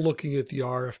 they're looking at the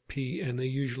RFP and they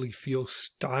usually feel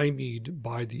stymied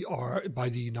by the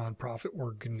nonprofit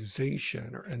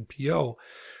organization or NPO,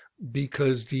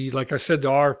 because like I said, the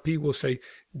RFP will say,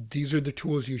 these are the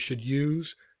tools you should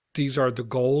use. These are the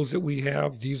goals that we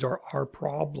have. These are our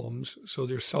problems. So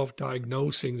they're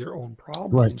self-diagnosing their own Right.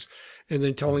 problems and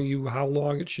then telling you how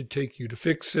long it should take you to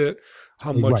fix it,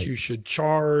 how much Right. you should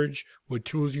charge, what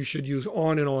tools you should use,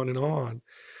 on and on and on.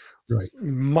 Right.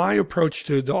 My approach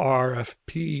to the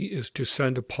RFP is to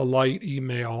send a polite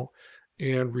email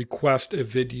and request a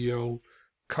video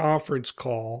conference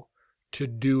call to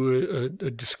do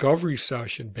a discovery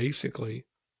session, basically.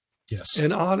 Yes.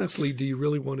 And honestly, do you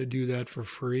really want to do that for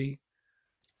free?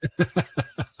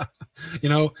 You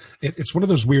know, it's one of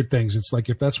those weird things. It's like,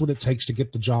 if that's what it takes to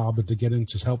get the job and to get in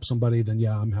to help somebody, then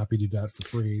yeah, I'm happy to do that for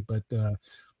free. But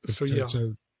So to, yeah,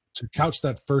 to couch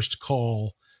that first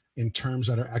call in terms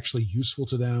that are actually useful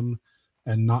to them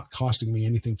and not costing me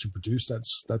anything to produce,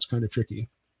 that's kind of tricky.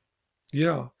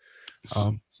 yeah.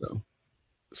 So yeah.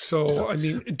 So I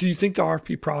mean, do you think the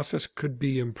RFP process could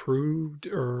be improved,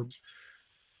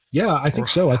 Yeah, I or think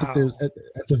so. I think there's, how?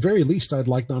 at the very least, I'd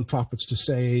like nonprofits to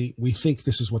say, we think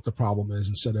this is what the problem is,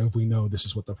 instead of we know this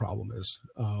is what the problem is.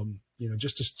 You know,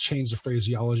 just to change the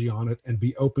phraseology on it and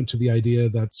be open to the idea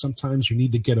that sometimes you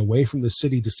need to get away from the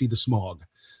city to see the smog,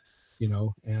 you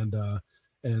know, and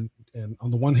on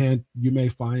the one hand, you may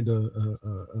find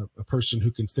a person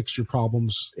who can fix your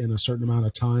problems in a certain amount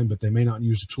of time, but they may not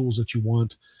use the tools that you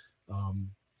want.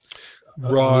 Um, on the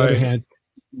other Right. hand,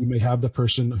 you may have the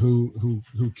person who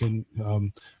can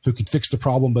fix the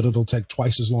problem, but it'll take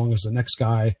twice as long as the next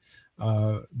guy.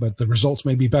 But the results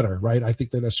may be better, right? I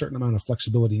think that a certain amount of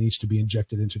flexibility needs to be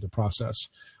injected into the process.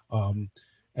 And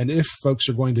if folks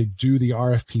are going to do the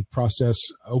RFP process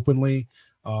openly,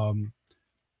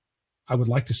 I would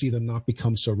like to see them not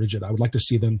become so rigid. I would like to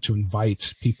see them to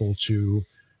invite people to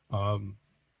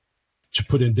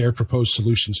put in their proposed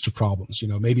solutions to problems. You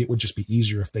know, maybe it would just be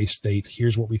easier if they state,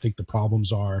 here's what we think the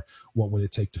problems are. What would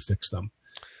it take to fix them?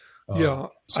 Yeah,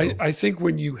 So I think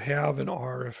when you have an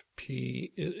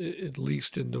RFP, at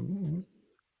least in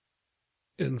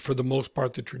for the most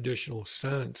part the traditional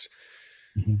sense,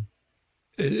 mhm.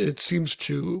 it seems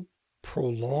to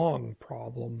prolong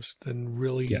problems than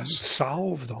really Yes,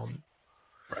 solve them.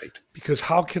 right, Because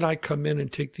how can I come in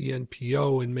and take the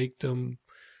NPO and make them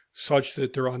such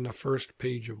that they're on the first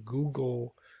page of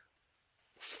Google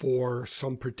for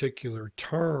some particular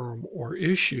term or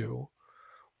issue,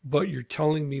 but you're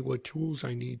telling me what tools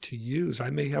I need to use? I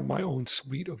may have my own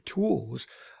suite of tools.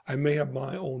 I may have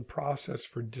my own process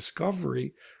for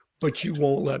discovery, but you right,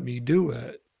 won't let me do it.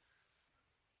 right.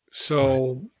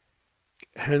 So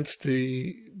hence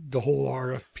the whole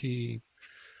RFP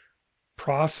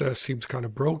process seems kind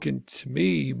of broken to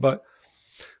me. But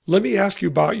let me ask you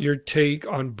about your take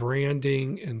on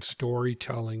branding and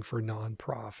storytelling for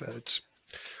nonprofits.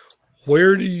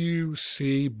 Where do you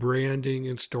see branding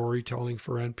and storytelling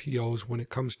for NPOs when it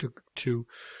comes to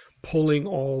pulling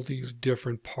all these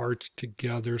different parts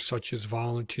together, such as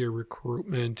volunteer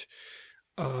recruitment,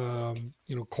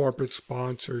 corporate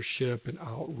sponsorship and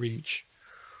outreach?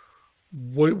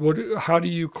 How do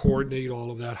you coordinate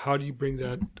all of that? How do you bring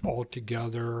that all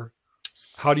together?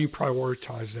 How do you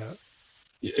prioritize that?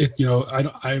 You know,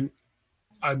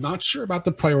 I'm not sure about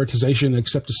the prioritization,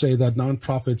 except to say that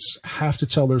nonprofits have to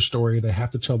tell their story. They have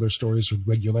to tell their stories with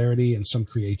regularity and some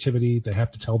creativity. They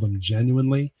have to tell them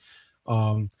genuinely.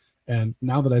 And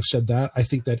now that I've said that, I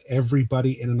think that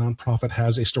everybody in a nonprofit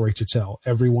has a story to tell.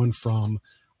 Everyone from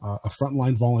a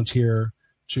frontline volunteer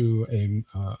to a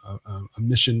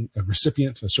mission, a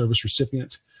recipient, a service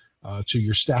recipient, to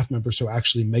your staff members who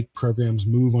actually make programs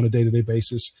move on a day-to-day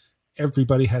basis.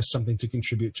 Everybody has something to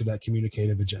contribute to that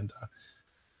communicative agenda,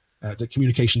 the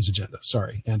communications agenda.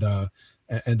 Sorry, and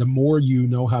the more you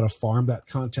know how to farm that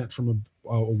content from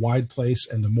a wide place,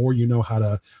 and the more you know how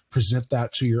to present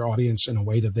that to your audience in a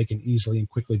way that they can easily and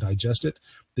quickly digest it,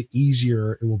 the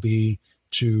easier it will be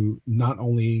to not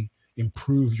only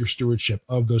improve your stewardship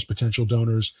of those potential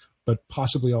donors, but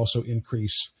possibly also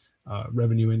increase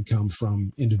revenue income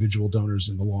from individual donors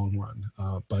in the long run.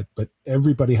 But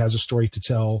everybody has a story to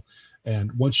tell,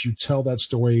 and once you tell that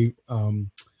story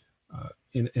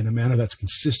in a manner that's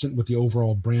consistent with the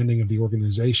overall branding of the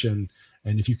organization,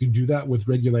 and if you can do that with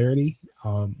regularity,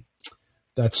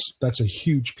 that's a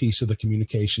huge piece of the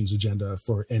communications agenda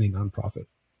for any nonprofit.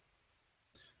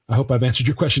 I hope I've answered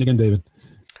your question again, David.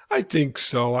 I think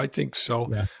so. I think so.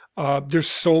 Yeah. There's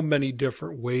so many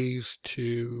different ways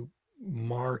to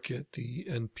market the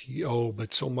NPO,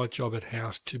 but so much of it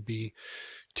has to be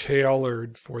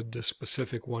tailored for the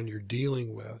specific one you're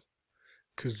dealing with.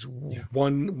 Because Yeah.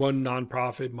 one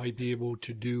nonprofit might be able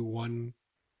to do one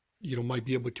might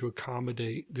be able to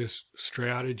accommodate this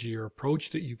strategy or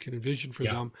approach that you can envision for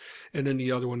Yeah. them, and then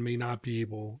the other one may not be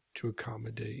able to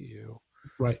accommodate you.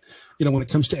 Right. When it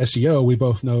comes to SEO, we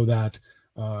both know that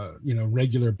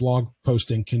regular blog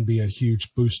posting can be a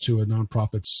huge boost to a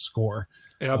nonprofit's score.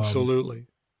 Absolutely.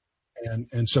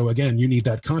 And so again, you need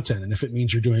that content, and if it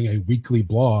means you're doing a weekly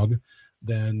blog,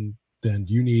 then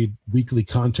you need weekly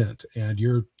content, and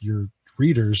your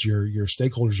readers, your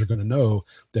stakeholders are going to know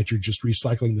that you're just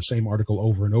recycling the same article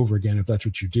over and over again if that's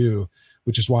what you do,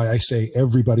 which is why I say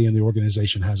everybody in the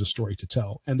organization has a story to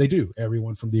tell, and they do.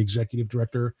 Everyone from the executive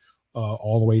director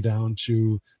all the way down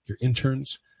to your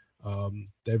interns.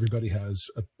 Everybody has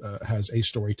a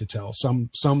story to tell,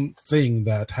 something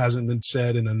that hasn't been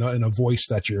said in a voice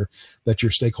that your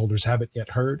stakeholders haven't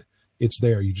yet heard. It's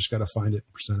there. You just got to find it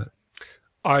and present it.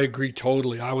 I agree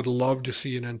totally. I would love to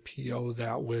see an NPO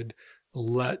that would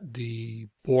let the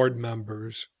board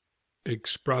members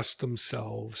express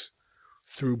themselves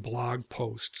through blog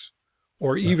posts,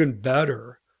 or even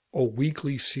better, a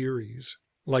weekly series,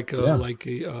 like a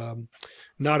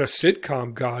not a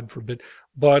sitcom, God forbid,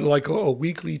 but like a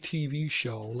weekly TV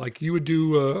show. Like you would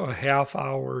do a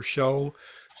half-hour show.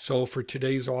 So for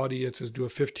today's audiences, do a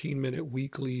 15-minute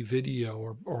weekly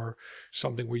video or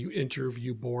something where you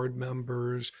interview board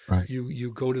members. Right.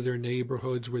 You go to their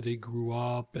neighborhoods where they grew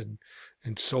up and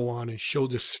so on, and show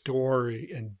the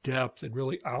story in depth and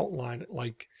really outline it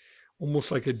like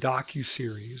almost like a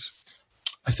docu-series.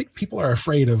 I think people are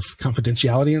afraid of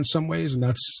confidentiality in some ways, and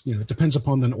that's, it depends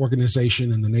upon the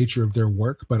organization and the nature of their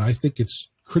work, but I think it's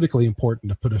critically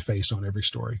important to put a face on every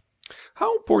story.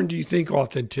 How important do you think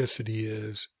authenticity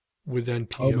is with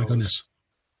NPOs? Oh my goodness.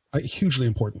 Hugely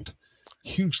important.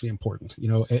 Hugely important.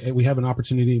 We have an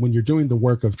opportunity when you're doing the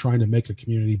work of trying to make a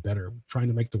community better, trying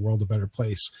to make the world a better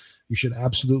place. You should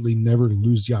absolutely never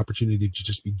lose the opportunity to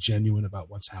just be genuine about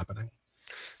what's happening.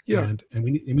 Yeah. And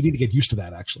we need to get used to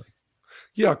that, actually.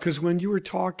 Yeah, because when you were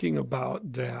talking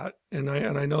about that, and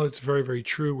I know it's very, very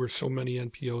true, where so many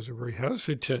NPOs are very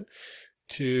hesitant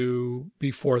to be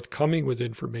forthcoming with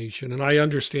information, and I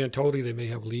understand totally they may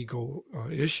have legal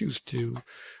issues to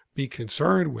be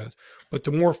concerned with, but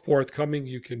the more forthcoming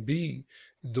you can be,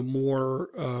 the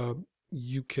more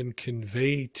you can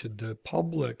convey to the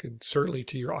public, and certainly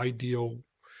to your ideal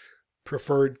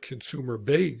preferred consumer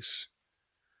base,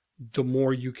 the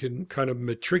more you can kind of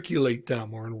matriculate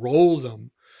them or enroll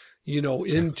them,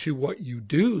 exactly, into what you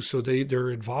do. So they're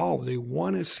involved. They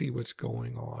want to see what's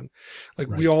going on. Like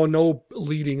we all know,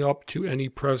 leading up to any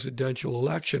presidential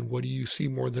election, what do you see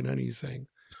more than anything?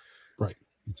 Right.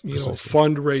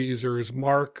 Fundraisers,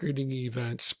 marketing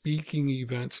events, speaking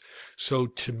events. So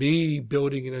to me,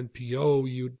 building an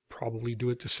NPO, you'd probably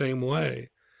do it the same way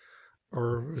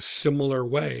or a similar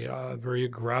way, very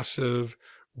aggressive,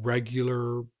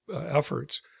 regular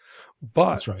efforts. But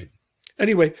that's right.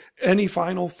 Anyway, any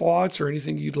final thoughts or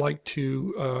anything you'd like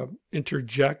to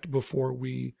interject before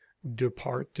we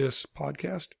depart this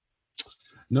podcast?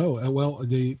 No.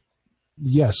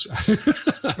 Yes.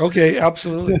 Okay,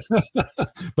 absolutely.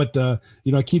 But, I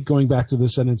keep going back to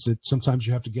this sentence that sometimes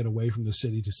you have to get away from the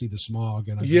city to see the smog.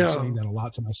 And I've been saying that a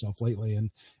lot to myself lately. And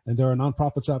there are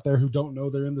nonprofits out there who don't know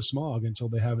they're in the smog until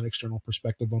they have an external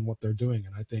perspective on what they're doing.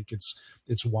 And I think it's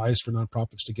wise for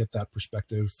nonprofits to get that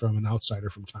perspective from an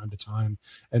outsider from time to time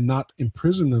and not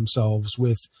imprison themselves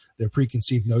with their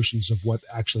preconceived notions of what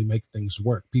actually make things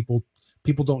work. People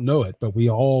don't know it, but we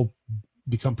all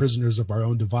become prisoners of our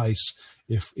own device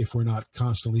if we're not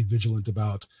constantly vigilant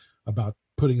about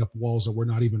putting up walls that we're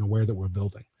not even aware that we're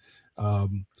building.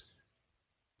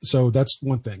 So that's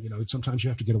one thing. Sometimes you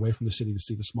have to get away from the city to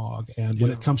see the smog. And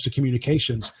when it comes to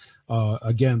communications,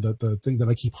 again, the thing that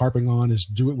I keep harping on is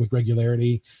do it with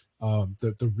regularity.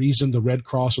 The reason the Red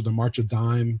Cross or the March of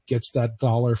Dime gets that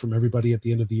dollar from everybody at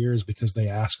the end of the year is because they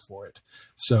ask for it.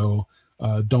 So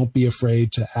don't be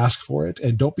afraid to ask for it,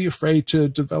 and don't be afraid to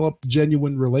develop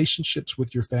genuine relationships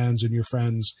with your fans and your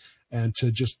friends, and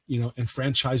to just,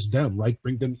 enfranchise them, right?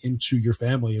 Bring them into your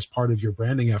family as part of your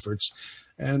branding efforts.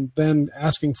 And then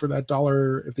asking for that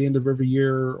dollar at the end of every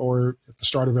year or at the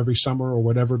start of every summer or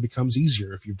whatever becomes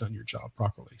easier if you've done your job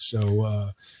properly. So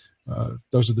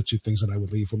those are the two things that I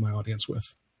would leave with my audience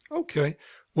with. Okay.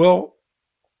 Well,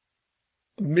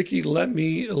 Mickey, let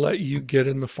me let you get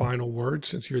in the final word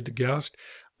since you're the guest.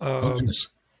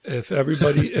 If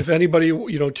anybody,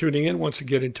 tuning in wants to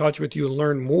get in touch with you and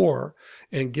learn more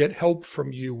and get help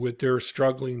from you with their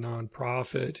struggling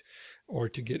nonprofit, or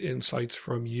to get insights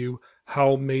from you,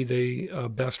 how may they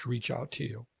best reach out to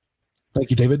you? Thank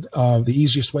you, David. The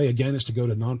easiest way, again, is to go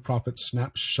to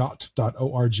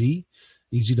nonprofitsnapshot.org.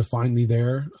 Easy to find me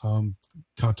there.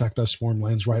 Contact us form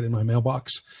lands right in my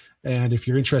mailbox. And if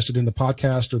you're interested in the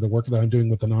podcast or the work that I'm doing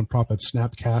with the nonprofit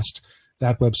Snapcast,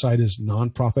 that website is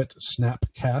Nonprofit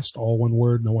Snapcast, all one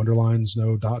word, no underlines,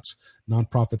 no dots,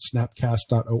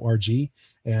 nonprofitsnapcast.org.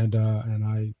 And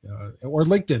or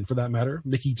LinkedIn for that matter,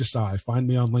 Mickey Desai. Find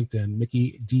me on LinkedIn,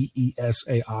 Mickey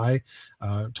Desai.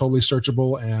 Totally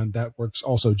searchable, and that works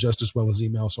also just as well as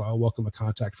email. So I'll welcome a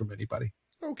contact from anybody.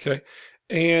 Okay.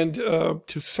 And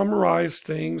to summarize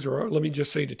things, or let me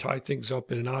just say to tie things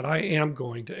up in a knot, I am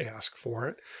going to ask for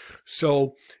it.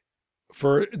 So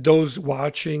for those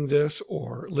watching this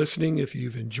or listening, if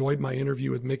you've enjoyed my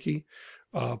interview with Mickey,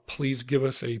 please give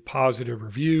us a positive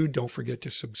review. Don't forget to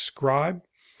subscribe.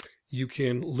 You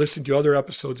can listen to other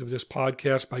episodes of this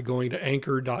podcast by going to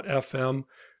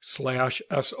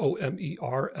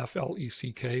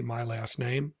anchor.fm/SOMERFLECK, my last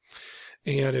name.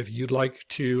 And if you'd like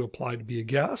to apply to be a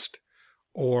guest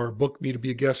or book me to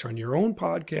be a guest on your own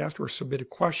podcast or submit a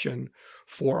question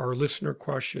for our listener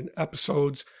question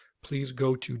episodes, please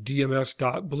go to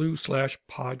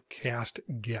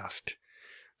dms.blue/podcastguest.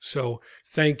 So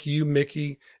thank you,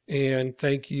 Mickey, and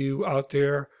thank you out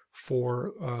there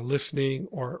for listening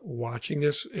or watching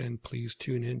this. And please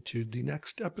tune in to the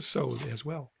next episode as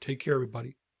well. Take care,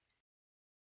 everybody.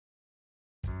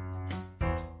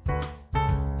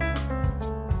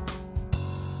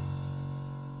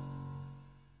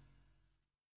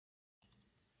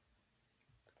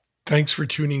 Thanks for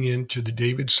tuning in to the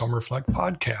David Sommerfleck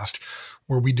podcast,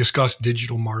 where we discuss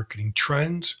digital marketing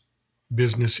trends,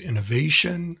 business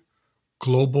innovation,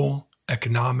 global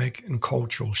economic and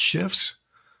cultural shifts,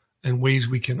 and ways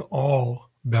we can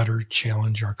all better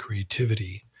challenge our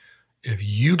creativity. If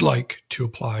you'd like to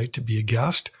apply to be a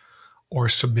guest or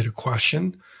submit a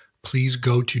question, please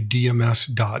go to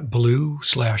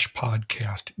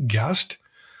dms.blue/podcastguest.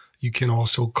 You can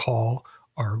also call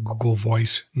our Google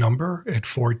Voice number at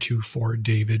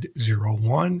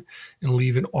 424-DAVID-01 and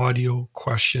leave an audio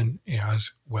question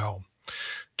as well.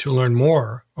 To learn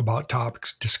more about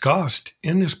topics discussed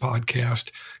in this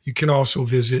podcast, you can also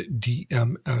visit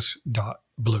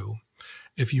dms.blue.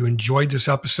 If you enjoyed this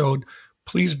episode,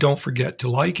 please don't forget to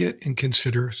like it and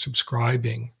consider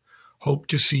subscribing. Hope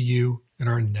to see you in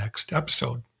our next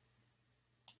episode.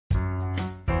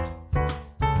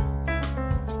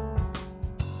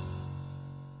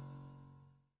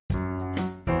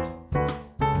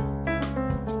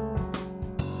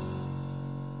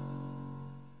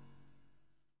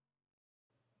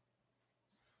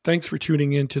 Thanks for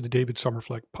tuning in to the David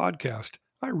Sommerfleck podcast.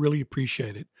 I really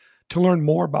appreciate it. To learn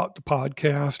more about the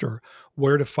podcast or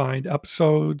where to find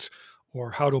episodes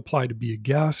or how to apply to be a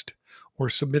guest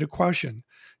or submit a question,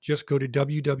 just go to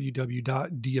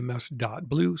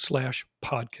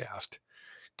www.dms.blue/podcast.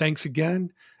 Thanks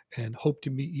again, and hope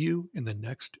to meet you in the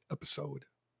next episode.